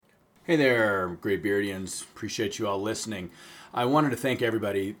Hey there, Graybeardians. Appreciate you all listening. I wanted to thank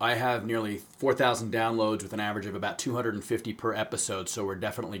everybody. I have nearly 4,000 downloads with an average of about 250 per episode, so we're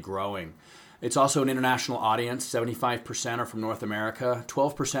definitely growing. It's also an international audience. 75% are from North America,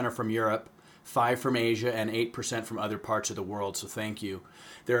 12% are from Europe, 5% from Asia, and 8% from other parts of the world, so thank you.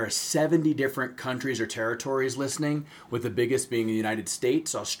 There are 70 different countries or territories listening, with the biggest being the United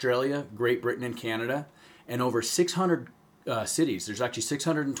States, Australia, Great Britain, and Canada, and over 600 cities. There's actually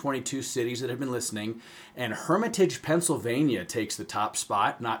 622 cities that have been listening, and Hermitage, Pennsylvania takes the top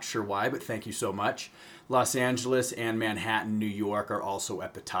spot. Not sure why, but thank you so much. Los Angeles and Manhattan, New York are also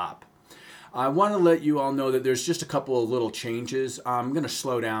at the top. I want to let you all know that there's just a couple of little changes. I'm going to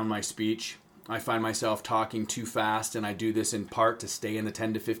slow down my speech. I find myself talking too fast, and I do this in part to stay in the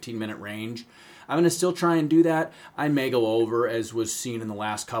 10 to 15 minute range. I'm going to still try and do that. I may go over, as was seen in the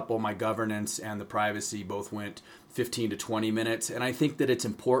last couple. My governance and the privacy both went 15 to 20 minutes, and I think that it's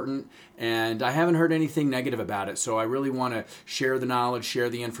important, and I haven't heard anything negative about it, so I really want to share the knowledge, share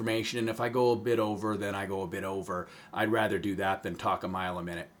the information, and if I go a bit over, then I go a bit over. I'd rather do that than talk a mile a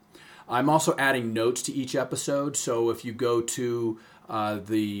minute. I'm also adding notes to each episode, so if you go to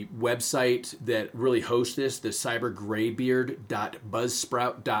the website that really hosts this, the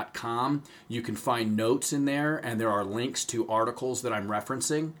cybergraybeard.buzzsprout.com, you can find notes in there, and there are links to articles that I'm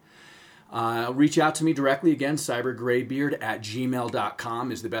referencing. Reach out to me directly. Again,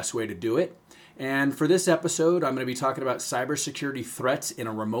 cybergraybeard@gmail.com is the best way to do it. And for this episode, I'm going to be talking about cybersecurity threats in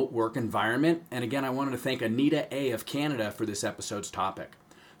a remote work environment. And again, I wanted to thank Anita A. of Canada for this episode's topic.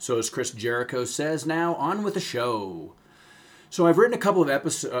 So as Chris Jericho says, now on with the show. So I've written a couple of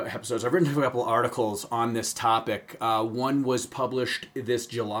episodes. I've written a couple of articles on this topic. One was published this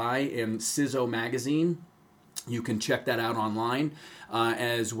July in CISO magazine. You can check that out online,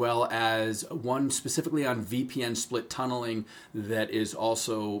 as well as one specifically on VPN split tunneling that is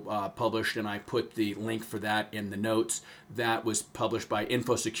also published, and I put the link for that in the notes. That was published by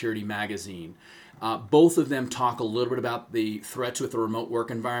InfoSecurity Magazine. Both of them talk a little bit about the threats with the remote work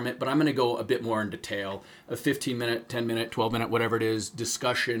environment, but I'm going to go a bit more in detail. A 15-minute, 10-minute, 12-minute, whatever it is,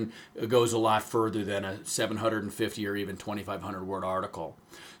 discussion goes a lot further than a 750 or even 2,500-word article.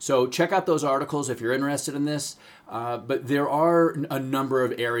 So check out those articles if you're interested in this. But there are a number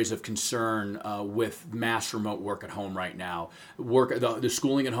of areas of concern with mass remote work at home right now. The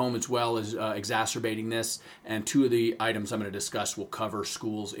schooling at home as well is exacerbating this, and two of the items I'm going to discuss will cover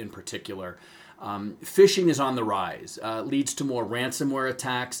schools in particular. Phishing is on the rise, leads to more ransomware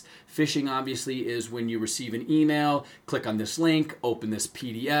attacks. Phishing obviously is when you receive an email, click on this link, open this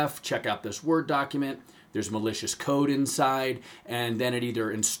PDF, check out this Word document. There's malicious code inside, and then it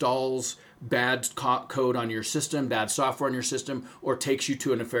either installs bad code on your system, bad software on your system, or takes you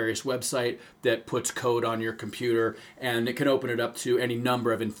to a nefarious website that puts code on your computer, and it can open it up to any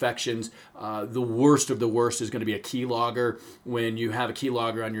number of infections. The worst of the worst is going to be a keylogger. When you have a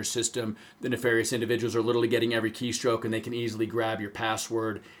keylogger on your system, the nefarious individuals are literally getting every keystroke, and they can easily grab your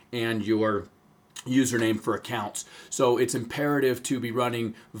password and your username for accounts. So it's imperative to be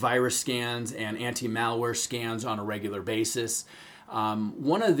running virus scans and anti-malware scans on a regular basis.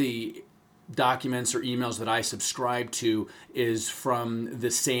 One of the documents or emails that I subscribe to is from the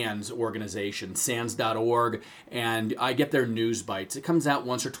SANS organization, SANS.org, and I get their news bites. It comes out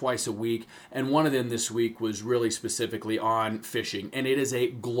once or twice a week, and one of them this week was really specifically on phishing, and it is a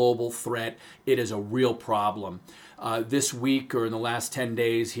global threat. It is a real problem. This week, or in the last 10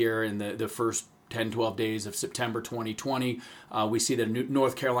 days here in the first 10, 12 days of September 2020, we see that a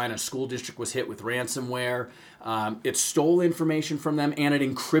North Carolina school district was hit with ransomware. It stole information from them, and it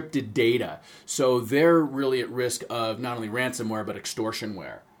encrypted data. So they're really at risk of not only ransomware, but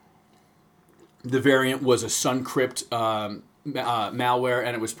extortionware. The variant was a Suncrypt malware,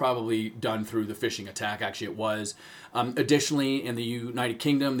 and it was probably done through the phishing attack. Actually, it was. Additionally, in the United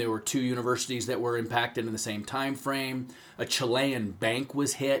Kingdom, there were 2 universities that were impacted in the same time frame. A Chilean bank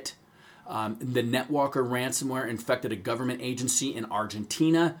was hit. The NetWalker ransomware infected a government agency in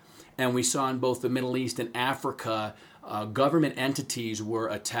Argentina, and we saw in both the Middle East and Africa, government entities were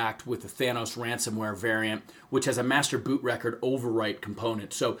attacked with the Thanos ransomware variant, which has a master boot record overwrite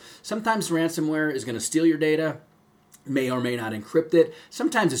component. So sometimes ransomware is going to steal your data, may or may not encrypt it.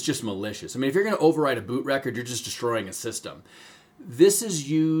 Sometimes it's just malicious. I mean, if you're going to overwrite a boot record, you're just destroying a system. This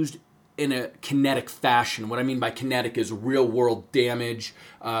is used in a kinetic fashion. What I mean by kinetic is real world damage.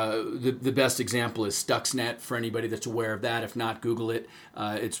 The best example is Stuxnet, for anybody that's aware of that. If not, Google it.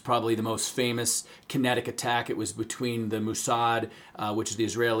 It's probably the most famous kinetic attack. It was between the Mossad, which is the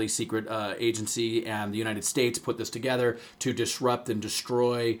Israeli secret agency, and the United States put this together to disrupt and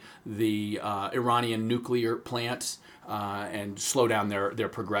destroy the Iranian nuclear plants. and slow down their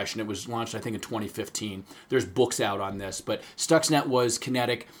progression. It was launched, I think, in 2015. There's books out on this, but Stuxnet was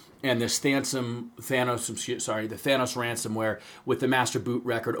kinetic. And this the Thanos ransomware with the master boot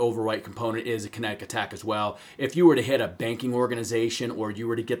record overwrite component is a kinetic attack as well. If you were to hit a banking organization or you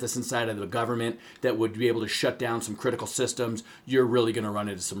were to get this inside of the government that would be able to shut down some critical systems, you're really going to run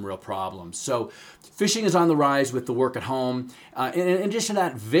into some real problems. So phishing is on the rise with the work at home. In addition to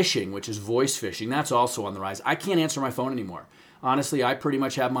that, vishing, which is voice phishing, that's also on the rise. I can't answer my phone anymore. Honestly, I pretty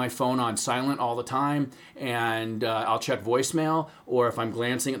much have my phone on silent all the time, and I'll check voicemail, or if I'm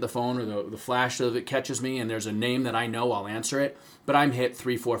glancing at the phone or the flash of it catches me and there's a name that I know, I'll answer it. But I'm hit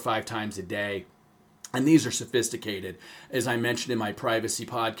 3, 4, 5 times a day. And these are sophisticated. As I mentioned in my privacy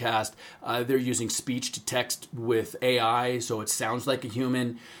podcast, they're using speech to text with AI, so it sounds like a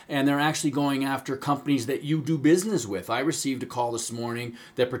human. And they're actually going after companies that you do business with. I received a call this morning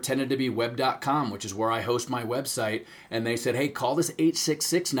that pretended to be web.com, which is where I host my website. And they said, hey, call this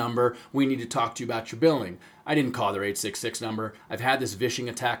 866 number. We need to talk to you about your billing. I didn't call their 866 number. I've had this vishing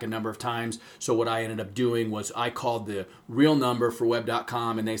attack a number of times. So what I ended up doing was I called the real number for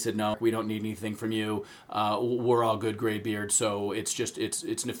web.com and they said, no, we don't need anything from you. We're all good, Graybeard. So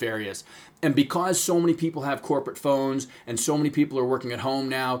it's nefarious. And because so many people have corporate phones and so many people are working at home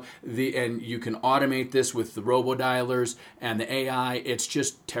now, and you can automate this with the robo-dialers and the AI, it's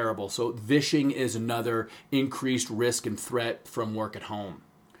just terrible. So vishing is another increased risk and threat from work at home.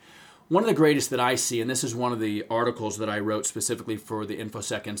 One of the greatest that I see, and this is one of the articles that I wrote specifically for the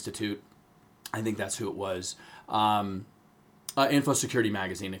InfoSec Institute, I think that's who it was, InfoSecurity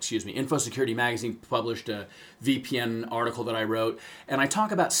Magazine, InfoSecurity Magazine published a VPN article that I wrote, and I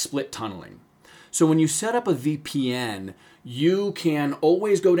talk about split tunneling. So when you set up a VPN, you can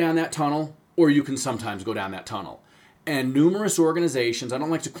always go down that tunnel, or you can sometimes go down that tunnel. And numerous organizations, I don't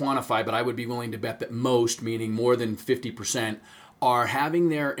like to quantify, but I would be willing to bet that most, meaning more than 50%, are having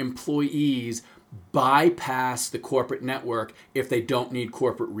their employees bypass the corporate network if they don't need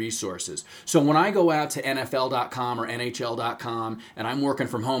corporate resources. So when I go out to NFL.com or NHL.com and I'm working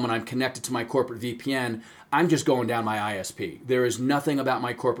from home and I'm connected to my corporate VPN, I'm just going down my ISP. There is nothing about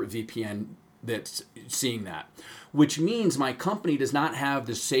my corporate VPN that's seeing that, which means my company does not have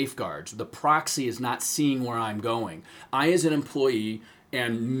the safeguards. The proxy is not seeing where I'm going. I, as an employee,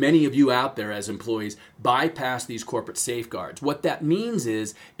 and many of you out there as employees, bypass these corporate safeguards. What that means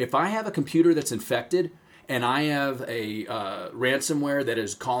is if I have a computer that's infected and I have a ransomware that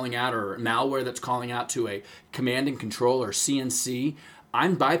is calling out, or malware that's calling out to a command and control or CNC,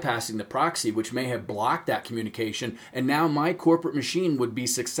 I'm bypassing the proxy, which may have blocked that communication, and now my corporate machine would be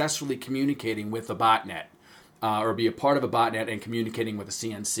successfully communicating with a botnet, or be a part of a botnet and communicating with a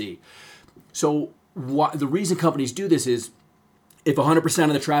CNC. So the reason companies do this is if 100%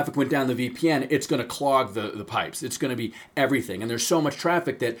 of the traffic went down the VPN, it's going to clog the pipes. It's going to be everything. And there's so much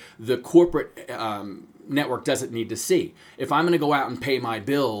traffic that the corporate network doesn't need to see. If I'm going to go out and pay my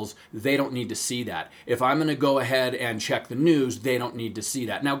bills, they don't need to see that. If I'm going to go ahead and check the news, they don't need to see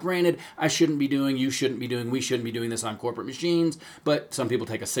that. Now, granted, I shouldn't be doing, you shouldn't be doing, we shouldn't be doing this on corporate machines, but some people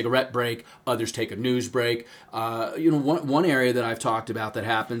take a cigarette break, others take a news break. One area that I've talked about that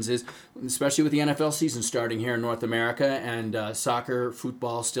happens is, especially with the NFL season starting here in North America and soccer,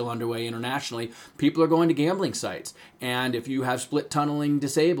 football still underway internationally, people are going to gambling sites. And if you have split tunneling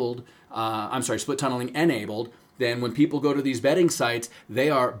enabled, then when people go to these betting sites, they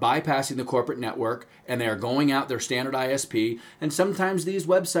are bypassing the corporate network and they are going out their standard ISP. And sometimes these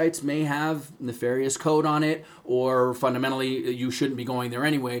websites may have nefarious code on it, or fundamentally you shouldn't be going there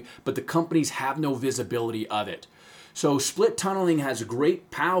anyway, but the companies have no visibility of it. So split tunneling has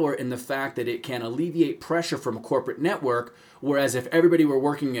great power in the fact that it can alleviate pressure from a corporate network, whereas if everybody were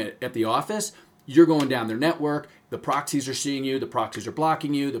working at the office, you're going down their network, the proxies are seeing you, the proxies are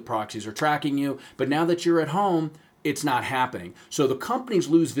blocking you, the proxies are tracking you, but now that you're at home, it's not happening. So the companies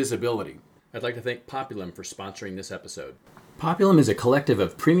lose visibility. I'd like to thank Populum for sponsoring this episode. Populum is a collective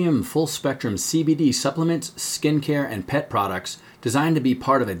of premium full-spectrum CBD supplements, skincare, and pet products designed to be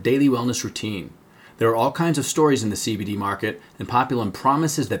part of a daily wellness routine. There are all kinds of stories in the CBD market, and Populum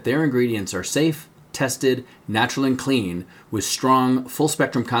promises that their ingredients are safe, tested, natural, and clean, with strong,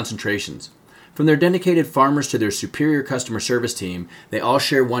 full-spectrum concentrations. From their dedicated farmers to their superior customer service team, they all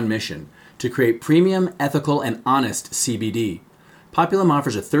share one mission: to create premium, ethical, and honest CBD. Populum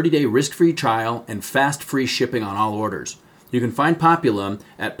offers a 30-day risk-free trial and fast free shipping on all orders. You can find Populum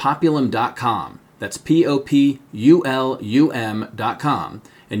at populum.com. That's POPULUM.com,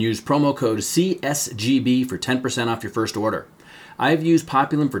 and use promo code CSGB for 10% off your first order. I've used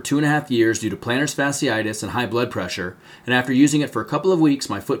Populum for 2.5 years due to plantar fasciitis and high blood pressure, and after using it for a couple of weeks,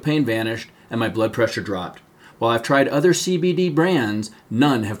 my foot pain vanished and my blood pressure dropped. While I've tried other CBD brands,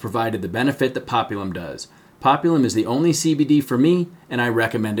 none have provided the benefit that Populum does. Populum is the only CBD for me, and I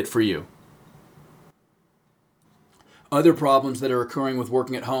recommend it for you. Other problems that are occurring with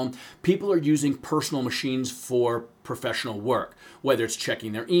working at home, people are using personal machines for professional work, whether it's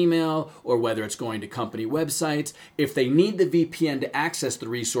checking their email or whether it's going to company websites. If they need the VPN to access the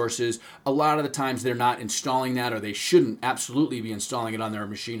resources, a lot of the times they're not installing that, or they shouldn't absolutely be installing it on their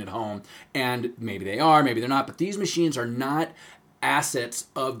machine at home. And maybe they are, maybe they're not, but these machines are not assets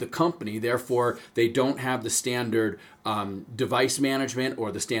of the company. Therefore, they don't have the standard device management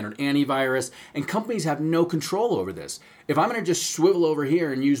or the standard antivirus, and companies have no control over this. If I'm going to just swivel over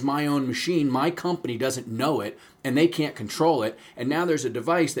here and use my own machine, my company doesn't know it and they can't control it, and now there's a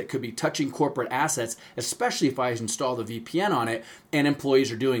device that could be touching corporate assets, especially if I install the VPN on it, and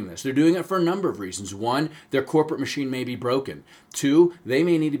employees are doing this. They're doing it for a number of reasons. One, their corporate machine may be broken. Two, they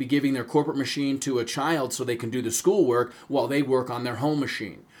may need to be giving their corporate machine to a child so they can do the schoolwork while they work on their home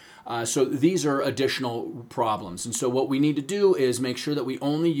machine. So these are additional problems. And so what we need to do is make sure that we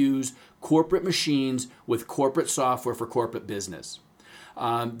only use corporate machines with corporate software for corporate business.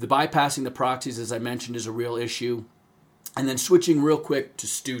 The bypassing the proxies, as I mentioned, is a real issue. And then switching real quick to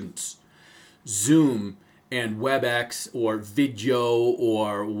students. Zoom and WebEx or Video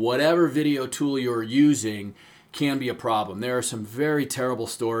or whatever video tool you're using can be a problem. There are some very terrible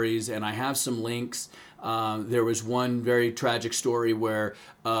stories, and I have some links. There was one very tragic story where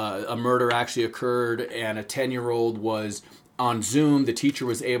a murder actually occurred, and a 10-year-old was on Zoom. The teacher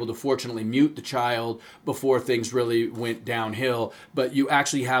was able to fortunately mute the child before things really went downhill. But you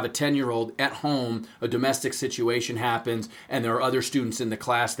actually have a 10-year-old at home, a domestic situation happens, and there are other students in the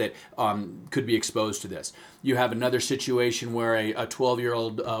class that could be exposed to this. You have another situation where a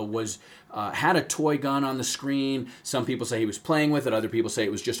 12-year-old had a toy gun on the screen. Some people say he was playing with it. Other people say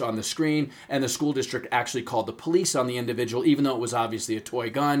it was just on the screen. And the school district actually called the police on the individual, even though it was obviously a toy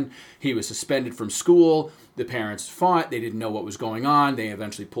gun. He was suspended from school. The parents fought. They didn't know what was going on. They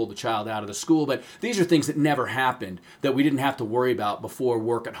eventually pulled the child out of the school. But these are things that never happened, that we didn't have to worry about before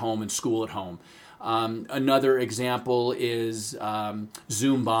work at home and school at home. Another example is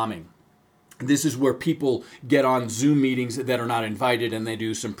Zoom bombing. This is where people get on Zoom meetings that are not invited, and they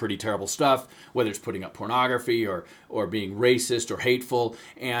do some pretty terrible stuff, whether it's putting up pornography or being racist or hateful.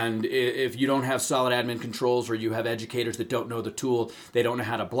 And if you don't have solid admin controls, or you have educators that don't know the tool, they don't know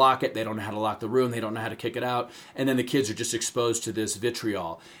how to block it, they don't know how to lock the room, they don't know how to kick it out, and then the kids are just exposed to this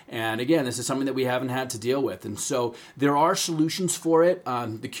vitriol. And again, this is something that we haven't had to deal with. And so there are solutions for it.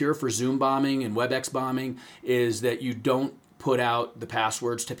 The cure for Zoom bombing and WebEx bombing is that you don't put out the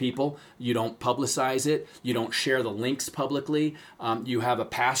passwords to people. You don't publicize it. You don't share the links publicly. You have a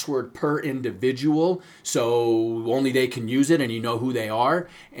password per individual, so only they can use it and you know who they are.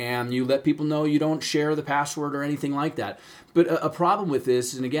 And you let people know you don't share the password or anything like that. But a problem with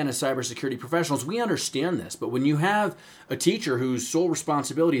this, and again, as cybersecurity professionals, we understand this, but when you have a teacher whose sole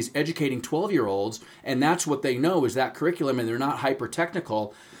responsibility is educating 12-year-olds, and that's what they know is that curriculum, and they're not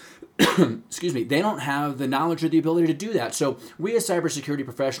hyper-technical, excuse me, they don't have the knowledge or the ability to do that. So we as cybersecurity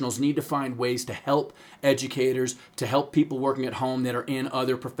professionals need to find ways to help educators, to help people working at home that are in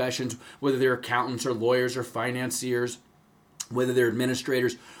other professions, whether they're accountants or lawyers or financiers, whether they're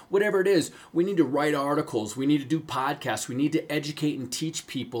administrators, whatever it is. We need to write articles. We need to do podcasts. We need to educate and teach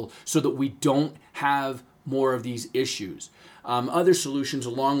people so that we don't have more of these issues. Other solutions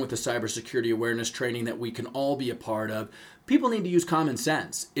along with the cybersecurity awareness training that we can all be a part of. People need to use common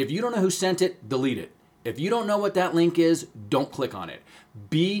sense. If you don't know who sent it, delete it. If you don't know what that link is, don't click on it.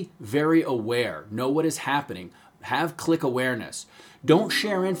 Be very aware. Know what is happening. Have click awareness. Don't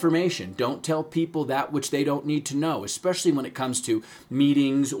share information. Don't tell people that which they don't need to know, especially when it comes to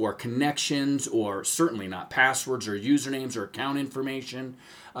meetings or connections, or certainly not passwords or usernames or account information.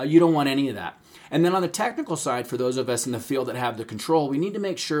 You don't want any of that. And then on the technical side, for those of us in the field that have the control, we need to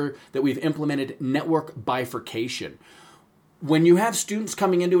make sure that we've implemented network bifurcation. When you have students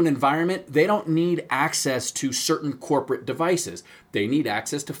coming into an environment, they don't need access to certain corporate devices. They need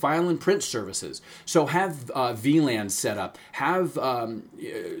access to file and print services. So have VLANs set up. Have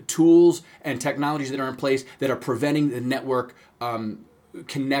tools and technologies that are in place that are preventing the network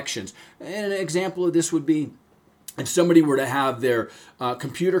connections. And an example of this would be if somebody were to have their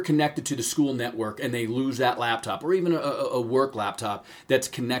computer connected to the school network and they lose that laptop, or even a work laptop that's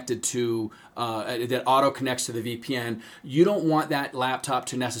connected to, that auto connects to the VPN, you don't want that laptop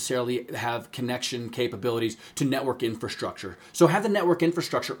to necessarily have connection capabilities to network infrastructure. So have the network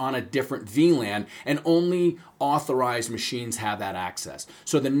infrastructure on a different VLAN, and only authorized machines have that access.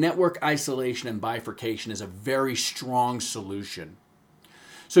 So the network isolation and bifurcation is a very strong solution.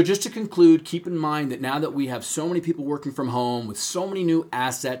 So just to conclude, keep in mind that now that we have so many people working from home with so many new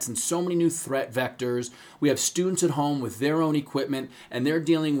assets and so many new threat vectors, we have students at home with their own equipment and they're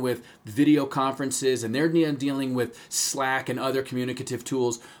dealing with video conferences and they're dealing with Slack and other communicative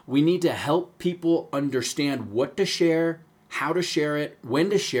tools. We need to help people understand what to share, how to share it, when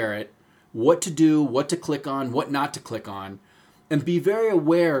to share it, what to do, what to click on, what not to click on, and be very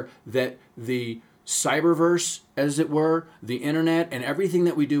aware that the cyberverse, as it were, the internet and everything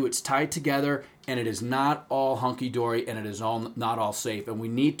that we do, it's tied together and it is not all hunky-dory and it is not all safe. And we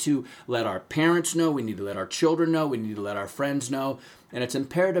need to let our parents know, we need to let our children know, we need to let our friends know. And it's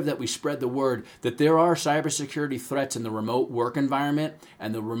imperative that we spread the word that there are cybersecurity threats in the remote work environment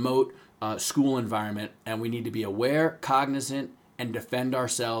and the remote school environment, and we need to be aware, cognizant, and defend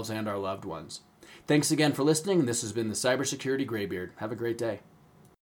ourselves and our loved ones. Thanks again for listening. This has been the Cybersecurity Graybeard. Have a great day.